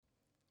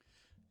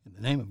In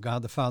the name of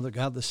God the Father,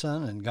 God the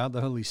Son, and God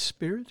the Holy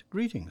Spirit,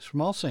 greetings from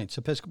All Saints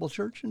Episcopal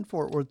Church in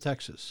Fort Worth,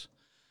 Texas.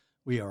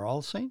 We are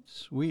All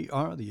Saints. We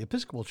are the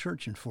Episcopal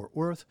Church in Fort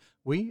Worth.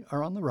 We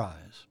are on the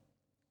rise.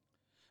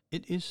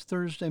 It is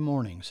Thursday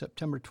morning,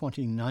 September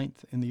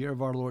 29th, in the year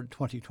of our Lord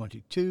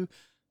 2022,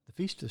 the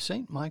Feast of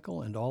St.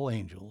 Michael and All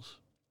Angels.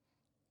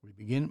 We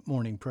begin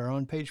morning prayer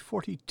on page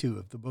 42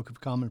 of the Book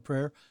of Common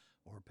Prayer,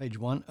 or page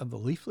 1 of the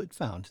leaflet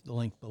found at the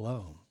link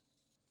below.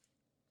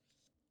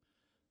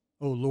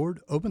 O Lord,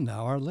 open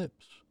thou our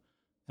lips,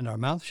 and our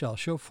mouth shall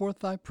show forth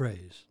thy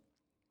praise.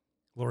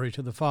 Glory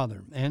to the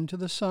Father, and to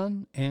the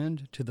Son,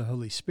 and to the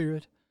Holy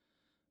Spirit,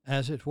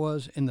 as it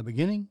was in the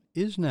beginning,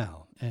 is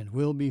now, and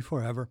will be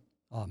forever.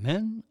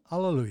 Amen.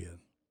 Alleluia.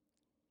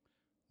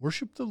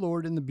 Worship the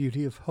Lord in the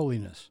beauty of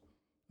holiness.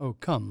 O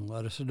come,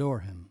 let us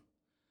adore him.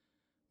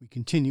 We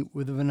continue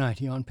with the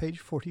Venite on page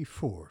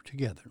 44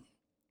 together.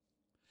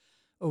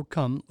 O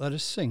come, let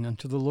us sing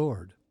unto the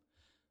Lord.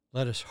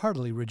 Let us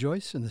heartily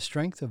rejoice in the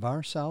strength of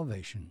our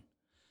salvation.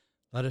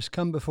 Let us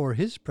come before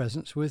his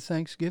presence with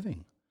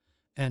thanksgiving,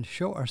 and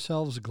show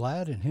ourselves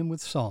glad in him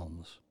with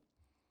psalms.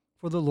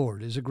 For the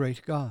Lord is a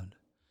great God,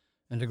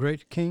 and a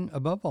great King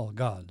above all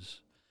gods.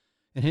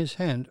 In his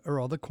hand are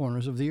all the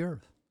corners of the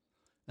earth,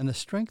 and the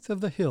strength of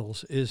the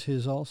hills is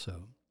his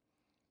also.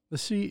 The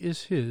sea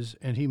is his,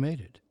 and he made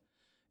it,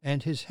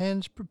 and his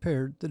hands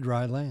prepared the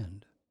dry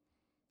land.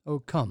 O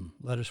come,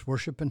 let us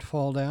worship and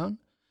fall down,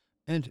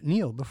 and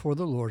kneel before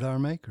the Lord our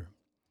Maker.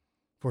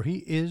 For he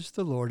is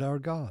the Lord our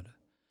God,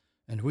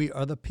 and we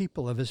are the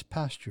people of his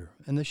pasture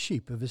and the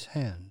sheep of his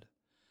hand.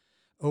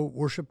 O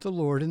worship the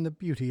Lord in the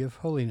beauty of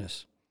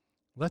holiness.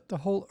 Let the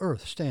whole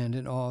earth stand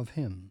in awe of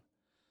him.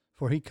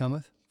 For he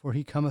cometh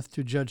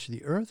to judge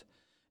the earth,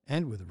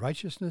 and with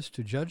righteousness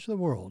to judge the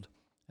world,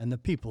 and the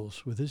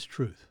peoples with his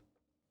truth.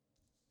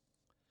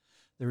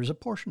 There is a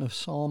portion of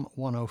Psalm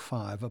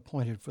 105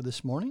 appointed for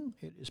this morning.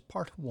 It is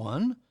part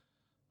 1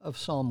 of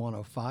Psalm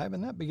 105,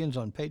 and that begins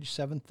on page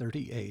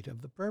 738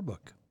 of the prayer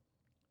book.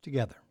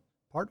 Together,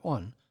 part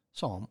 1,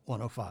 Psalm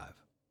 105.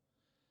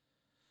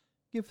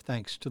 Give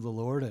thanks to the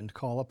Lord and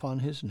call upon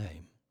his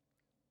name.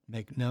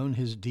 Make known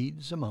his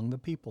deeds among the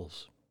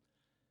peoples.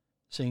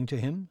 Sing to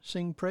him,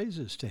 sing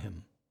praises to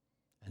him,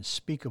 and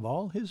speak of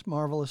all his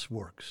marvelous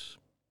works.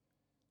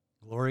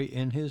 Glory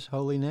in his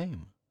holy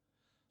name.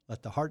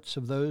 Let the hearts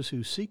of those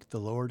who seek the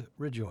Lord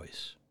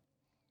rejoice.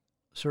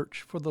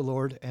 Search for the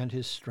Lord and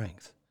his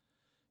strength.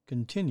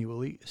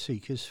 Continually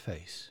seek his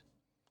face.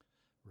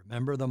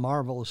 Remember the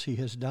marvels he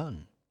has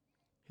done,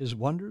 his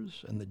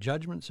wonders and the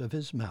judgments of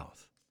his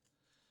mouth.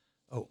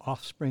 O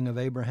offspring of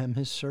Abraham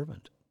his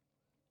servant,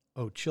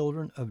 O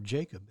children of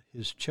Jacob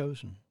his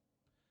chosen.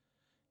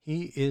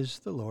 He is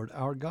the Lord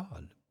our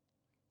God.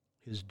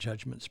 His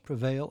judgments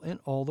prevail in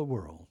all the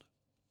world.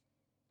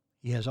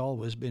 He has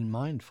always been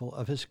mindful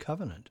of his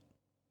covenant,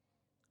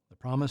 the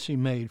promise he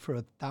made for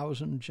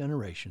 1,000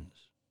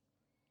 generations.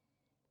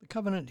 The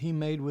covenant he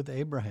made with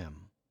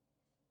Abraham,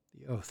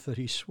 the oath that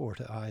he swore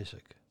to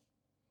Isaac,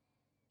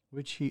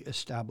 which he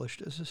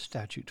established as a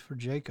statute for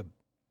Jacob,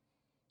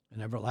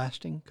 an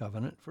everlasting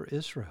covenant for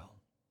Israel,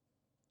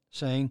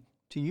 saying,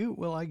 To you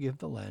will I give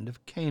the land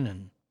of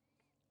Canaan,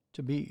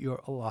 to be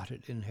your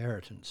allotted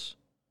inheritance,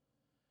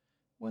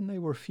 when they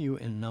were few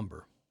in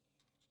number,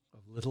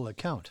 of little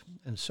account,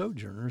 and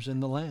sojourners in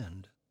the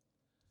land,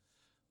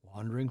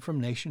 wandering from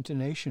nation to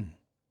nation,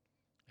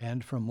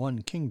 and from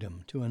one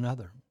kingdom to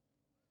another.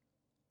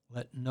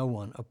 Let no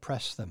one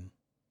oppress them,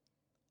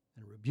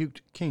 and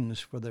rebuked kings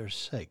for their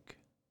sake,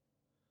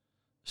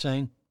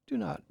 saying, Do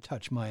not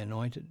touch my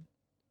anointed,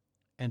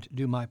 and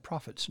do my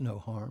prophets no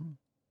harm.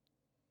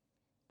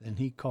 Then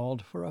he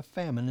called for a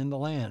famine in the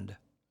land,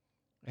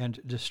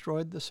 and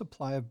destroyed the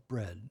supply of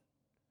bread.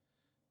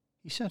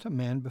 He sent a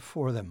man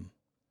before them,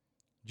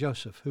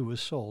 Joseph, who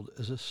was sold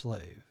as a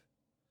slave.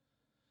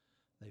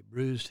 They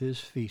bruised his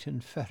feet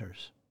in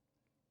fetters.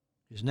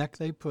 His neck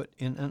they put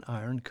in an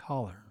iron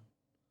collar,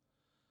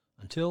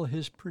 until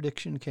his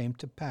prediction came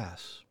to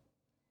pass.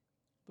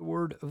 The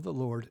word of the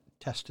Lord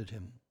tested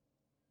him.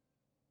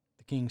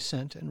 The king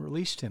sent and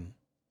released him.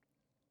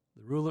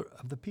 The ruler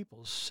of the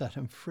peoples set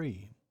him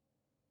free.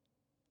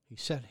 He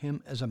set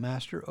him as a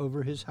master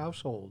over his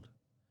household,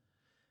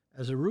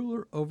 as a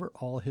ruler over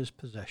all his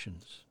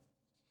possessions,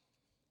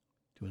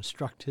 to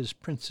instruct his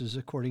princes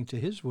according to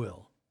his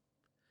will,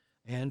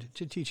 and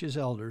to teach his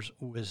elders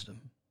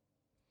wisdom.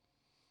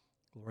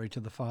 Glory to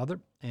the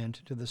Father, and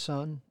to the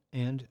Son,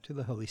 and to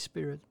the Holy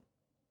Spirit,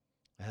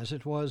 as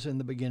it was in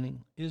the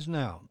beginning, is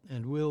now,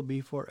 and will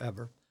be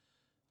forever.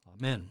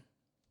 Amen.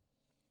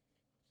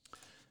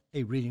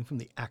 A reading from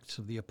the Acts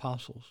of the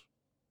Apostles.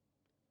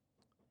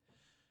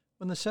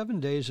 When the 7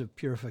 days of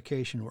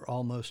purification were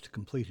almost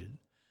completed,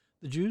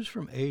 the Jews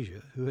from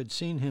Asia, who had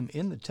seen him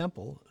in the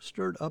temple,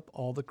 stirred up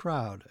all the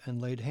crowd,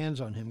 and laid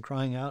hands on him,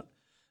 crying out,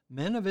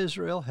 Men of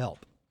Israel,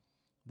 help!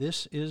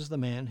 This is the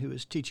man who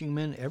is teaching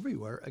men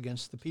everywhere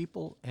against the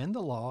people and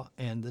the law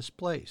and this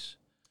place.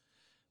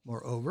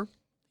 Moreover,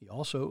 he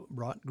also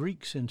brought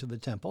Greeks into the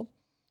temple,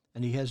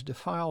 and he has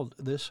defiled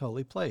this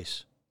holy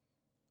place.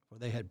 for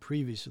they had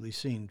previously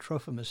seen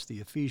Trophimus the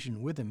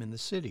Ephesian with him in the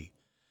city,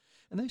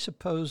 and they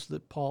supposed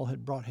that Paul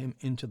had brought him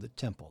into the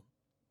temple.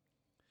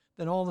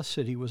 Then all the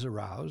city was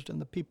aroused,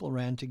 and the people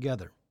ran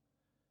together.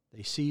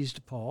 They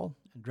seized Paul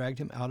and dragged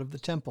him out of the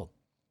temple,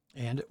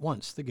 and at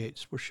once the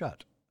gates were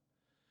shut.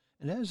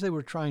 And as they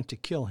were trying to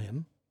kill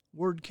him,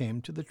 word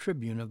came to the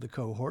tribune of the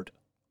cohort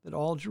that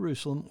all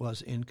Jerusalem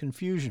was in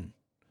confusion.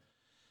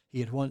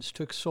 He at once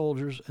took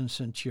soldiers and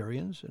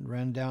centurions and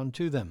ran down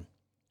to them.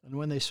 And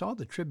when they saw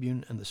the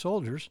tribune and the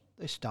soldiers,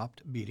 they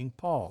stopped beating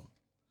Paul.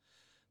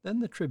 Then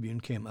the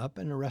tribune came up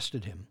and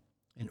arrested him,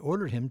 and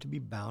ordered him to be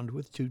bound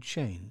with 2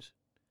 chains.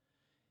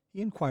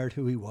 He inquired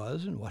who he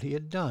was and what he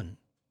had done.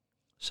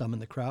 Some in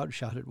the crowd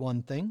shouted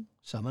one thing,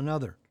 some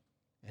another,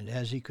 and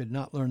as he could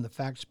not learn the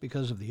facts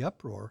because of the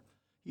uproar,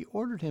 he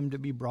ordered him to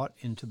be brought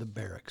into the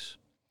barracks.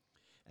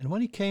 And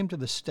when he came to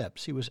the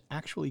steps, he was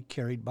actually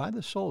carried by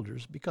the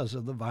soldiers because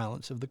of the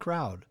violence of the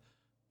crowd,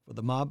 for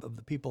the mob of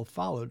the people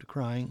followed,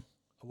 crying,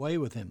 "Away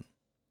with him!"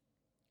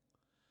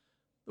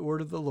 The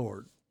word of the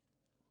Lord.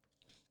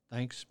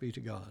 Thanks be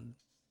to God.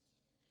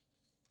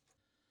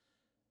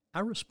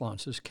 Our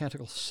response is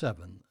Canticle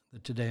 7, the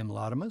Te Deum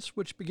Laudamus,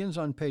 which begins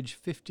on page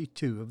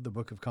 52 of the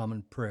Book of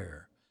Common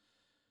Prayer.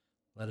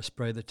 Let us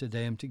pray the Te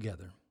Deum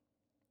together.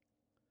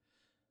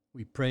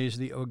 We praise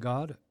Thee, O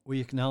God. We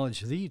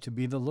acknowledge Thee to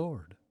be the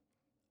Lord.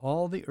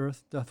 All the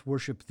earth doth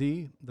worship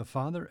Thee, the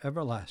Father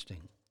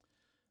everlasting.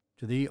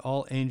 To Thee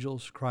all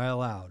angels cry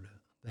aloud,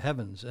 the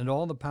heavens and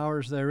all the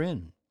powers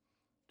therein.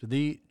 To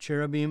Thee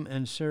cherubim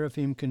and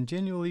seraphim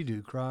continually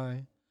do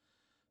cry,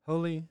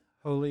 Holy,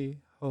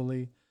 holy,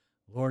 holy,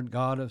 Lord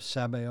God of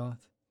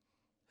Sabaoth.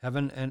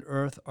 Heaven and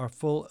earth are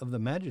full of the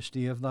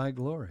majesty of Thy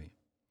glory.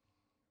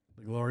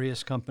 The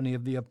glorious company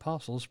of the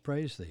apostles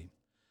praise Thee.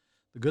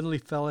 The goodly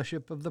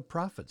fellowship of the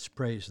prophets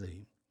praise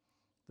Thee.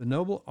 The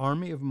noble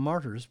army of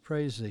martyrs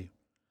praise Thee.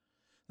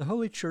 The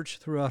holy church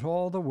throughout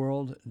all the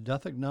world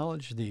doth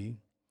acknowledge Thee,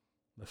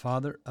 the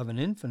Father of an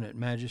infinite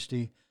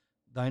majesty,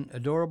 Thine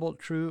adorable,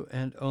 true,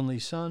 and only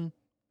Son,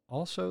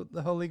 also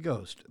the Holy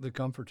Ghost, the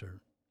Comforter.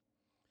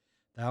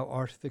 Thou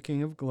art the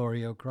King of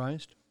glory, O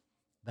Christ.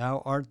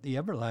 Thou art the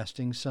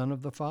everlasting Son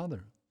of the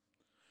Father.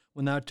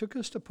 When Thou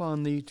tookest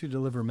upon Thee to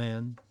deliver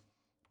man,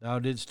 Thou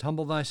didst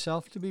humble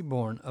Thyself to be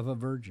born of a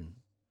virgin.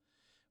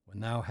 When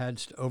Thou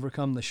hadst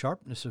overcome the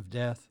sharpness of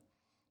death,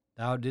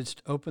 Thou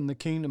didst open the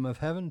kingdom of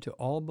heaven to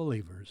all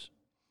believers.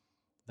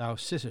 Thou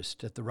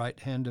sittest at the right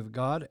hand of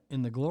God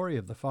in the glory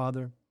of the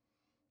Father.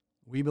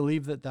 We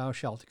believe that Thou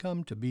shalt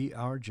come to be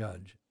our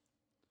judge.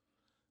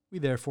 We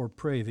therefore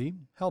pray Thee,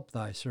 help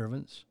Thy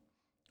servants,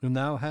 whom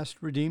Thou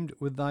hast redeemed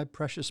with Thy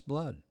precious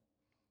blood.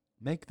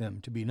 Make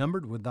them to be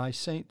numbered with Thy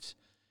saints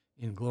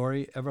in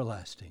glory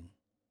everlasting.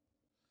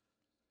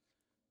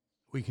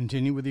 We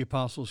continue with the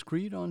Apostles'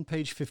 Creed on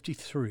page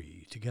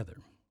 53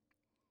 together.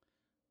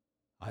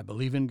 I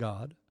believe in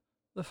God,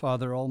 the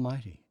Father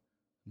Almighty,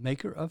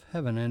 maker of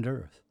heaven and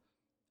earth,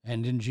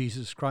 and in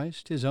Jesus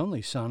Christ, His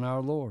only Son,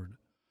 our Lord,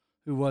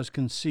 who was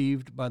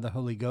conceived by the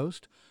Holy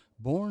Ghost,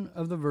 born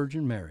of the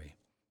Virgin Mary,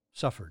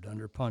 suffered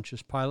under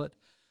Pontius Pilate,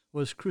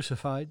 was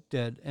crucified,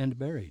 dead, and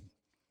buried.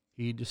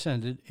 He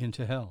descended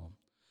into hell.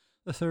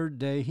 The 3rd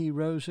day He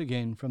rose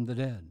again from the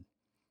dead.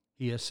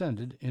 He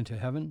ascended into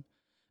heaven,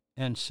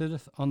 and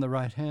sitteth on the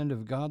right hand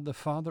of God the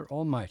Father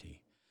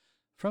Almighty.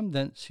 From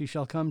thence He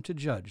shall come to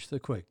judge the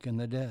quick and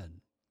the dead.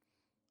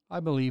 I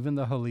believe in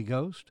the Holy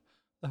Ghost,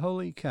 the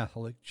Holy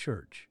Catholic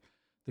Church,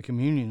 the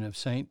communion of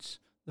saints,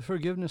 the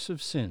forgiveness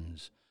of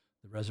sins,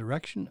 the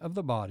resurrection of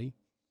the body,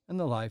 and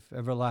the life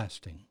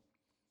everlasting.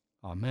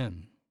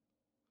 Amen.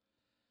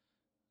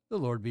 The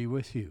Lord be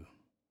with you.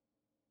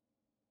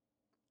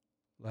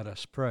 Let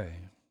us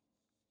pray.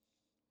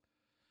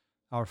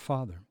 Our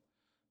Father,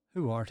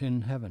 who art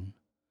in heaven,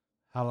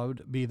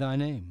 hallowed be Thy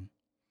name.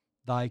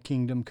 Thy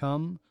kingdom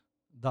come,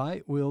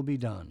 Thy will be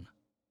done,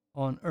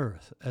 on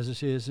earth as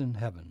it is in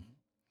heaven.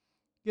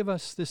 Give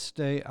us this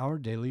day our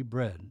daily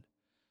bread,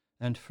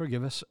 and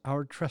forgive us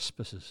our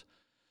trespasses,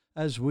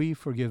 as we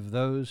forgive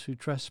those who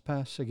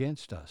trespass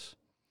against us.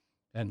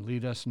 And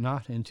lead us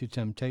not into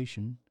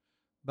temptation,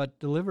 but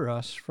deliver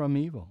us from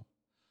evil.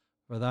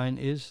 For Thine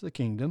is the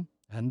kingdom,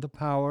 and the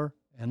power,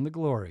 and the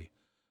glory,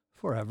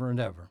 forever and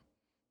ever.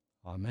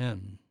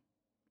 Amen.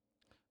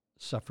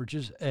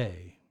 Suffrages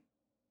A.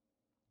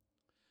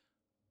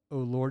 O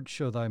Lord,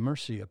 show Thy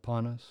mercy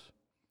upon us,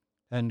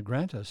 and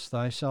grant us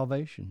Thy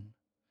salvation.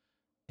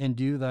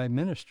 Endue Thy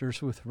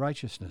ministers with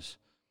righteousness,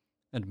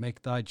 and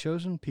make Thy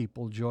chosen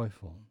people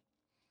joyful.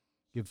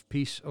 Give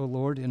peace, O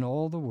Lord, in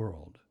all the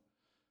world,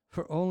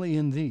 for only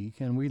in Thee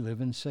can we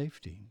live in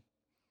safety.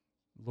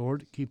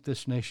 Lord, keep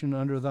this nation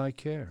under Thy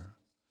care,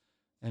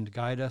 and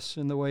guide us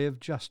in the way of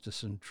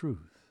justice and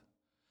truth.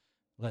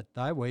 Let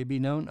Thy way be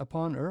known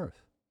upon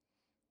earth,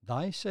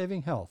 Thy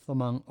saving health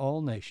among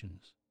all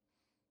nations.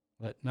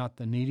 Let not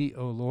the needy,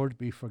 O Lord,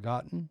 be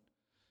forgotten,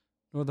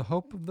 nor the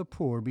hope of the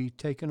poor be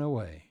taken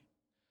away.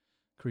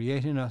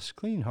 Create in us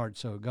clean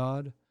hearts, O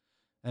God,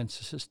 and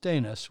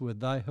sustain us with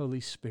Thy Holy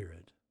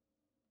Spirit.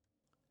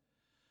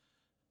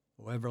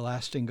 O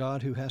everlasting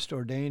God, who hast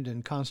ordained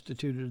and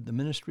constituted the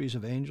ministries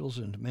of angels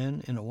and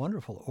men in a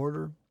wonderful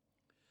order,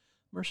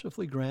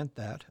 mercifully grant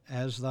that,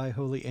 as thy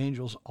holy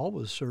angels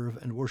always serve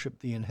and worship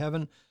thee in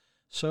heaven,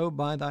 so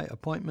by thy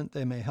appointment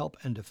they may help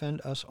and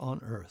defend us on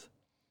earth.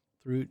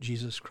 Through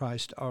Jesus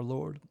Christ our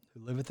Lord,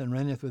 who liveth and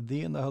reigneth with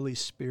thee in the Holy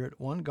Spirit,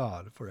 one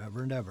God,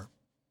 forever and ever.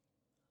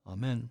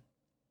 Amen.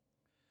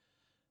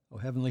 O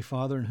heavenly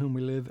Father, in whom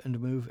we live and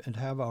move and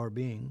have our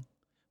being,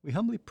 we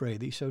humbly pray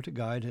thee so to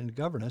guide and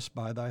govern us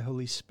by thy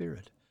Holy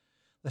Spirit,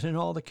 that in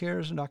all the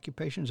cares and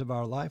occupations of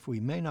our life we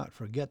may not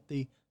forget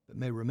thee, but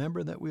may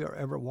remember that we are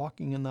ever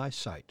walking in thy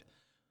sight,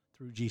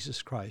 through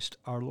Jesus Christ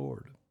our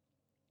Lord.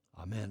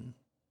 Amen.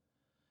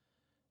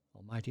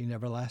 Almighty and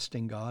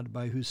everlasting God,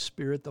 by whose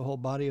Spirit the whole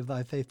body of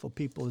thy faithful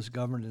people is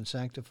governed and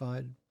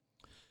sanctified,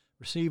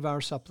 receive our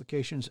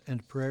supplications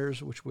and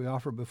prayers which we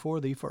offer before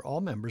thee for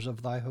all members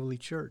of thy holy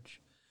church,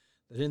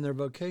 that in their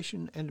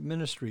vocation and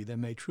ministry they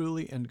may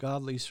truly and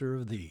godly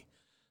serve thee,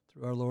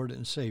 through our Lord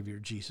and Savior,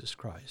 Jesus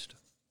Christ.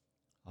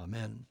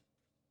 Amen.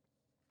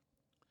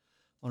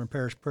 On our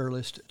parish prayer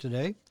list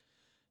today,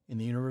 in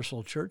the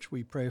Universal Church,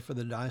 we pray for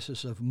the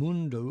Diocese of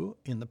Mundu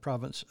in the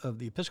province of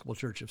the Episcopal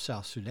Church of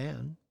South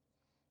Sudan,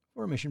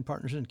 for our mission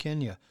partners in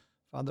Kenya,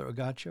 Father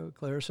Agacho,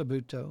 Clara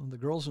Sabuto, the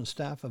girls and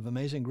staff of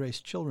Amazing Grace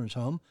Children's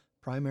Home,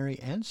 primary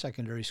and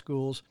secondary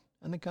schools,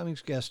 and the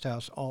Cummings Guest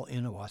House, all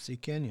in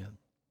Awasi, Kenya.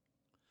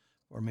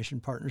 For our mission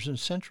partners in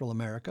Central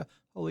America,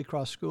 Holy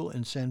Cross School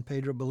in San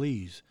Pedro,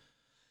 Belize,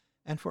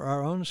 and for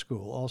our own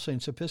school, All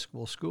Saints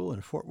Episcopal School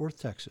in Fort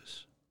Worth,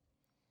 Texas.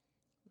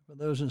 For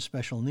those in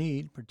special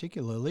need,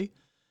 particularly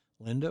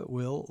Linda,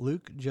 Will,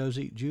 Luke,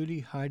 Josie, Judy,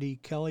 Heidi,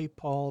 Kelly,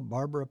 Paul,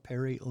 Barbara,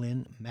 Perry,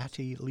 Lynn,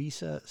 Mattie,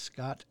 Lisa,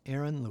 Scott,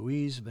 Aaron,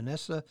 Louise,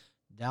 Vanessa,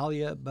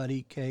 Dahlia,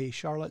 Buddy, Kay,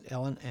 Charlotte,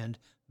 Ellen, and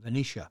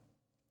Venetia.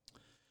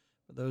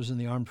 For those in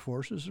the armed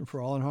forces and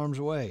for all in harm's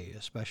way,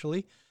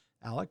 especially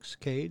Alex,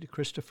 Cade,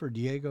 Christopher,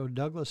 Diego,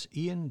 Douglas,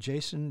 Ian,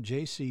 Jason,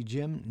 JC,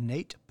 Jim,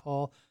 Nate,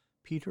 Paul,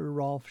 Peter,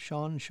 Rolf,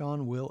 Sean,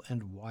 Will,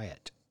 and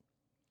Wyatt.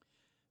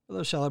 For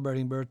those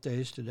celebrating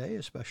birthdays today,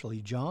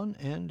 especially John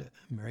and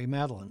Mary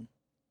Madeline.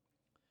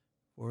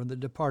 For the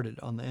departed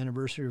on the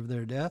anniversary of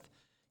their death,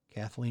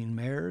 Kathleen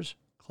Mayers,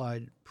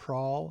 Clyde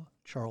Prawl,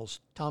 Charles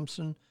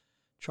Thompson,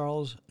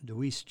 Charles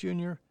DeWeese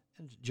Jr.,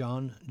 and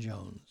John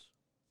Jones.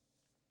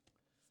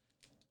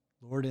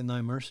 Lord, in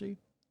thy mercy,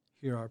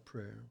 hear our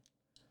prayer.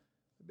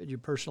 I bid you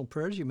personal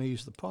prayers. You may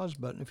use the pause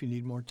button if you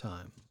need more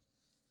time.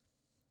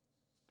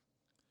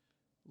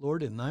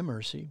 Lord, in thy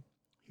mercy,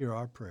 hear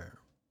our prayer.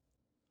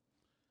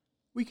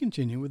 We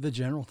continue with the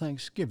general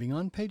thanksgiving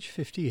on page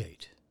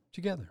 58,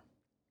 together.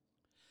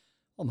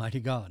 Almighty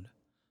God,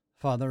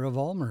 Father of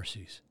all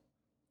mercies,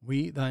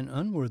 we, thine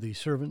unworthy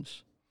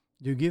servants,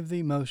 do give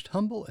thee most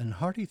humble and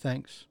hearty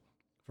thanks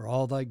for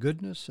all thy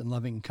goodness and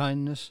loving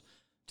kindness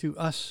to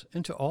us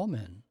and to all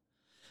men.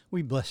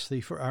 We bless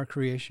thee for our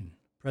creation,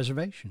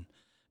 preservation,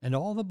 and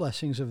all the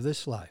blessings of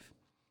this life,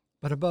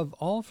 but above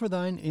all for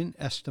thine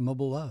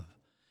inestimable love,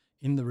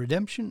 in the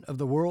redemption of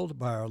the world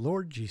by our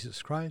Lord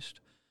Jesus Christ,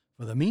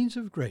 for the means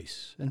of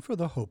grace and for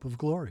the hope of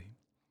glory.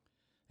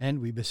 And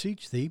we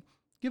beseech thee,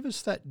 give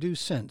us that due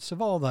sense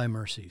of all thy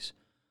mercies,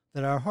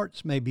 that our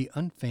hearts may be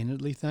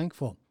unfeignedly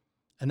thankful,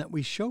 and that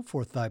we show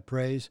forth thy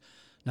praise,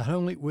 not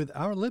only with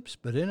our lips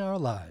but in our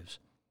lives,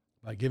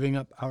 by giving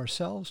up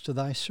ourselves to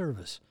thy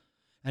service,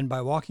 and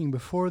by walking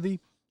before thee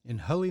in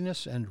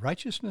holiness and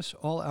righteousness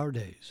all our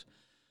days,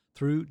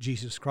 through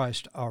Jesus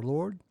Christ our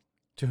Lord,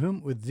 to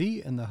whom with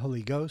thee and the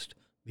Holy Ghost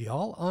be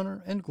all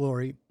honor and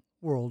glory,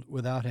 world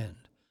without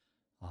end.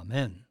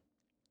 Amen.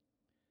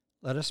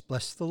 Let us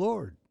bless the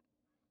Lord.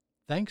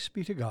 Thanks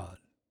be to God.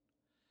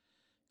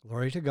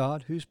 Glory to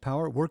God, whose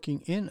power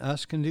working in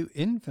us can do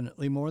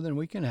infinitely more than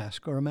we can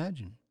ask or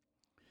imagine.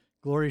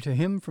 Glory to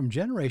him from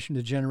generation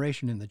to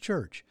generation in the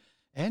church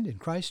and in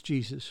Christ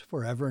Jesus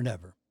forever and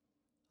ever.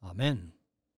 Amen.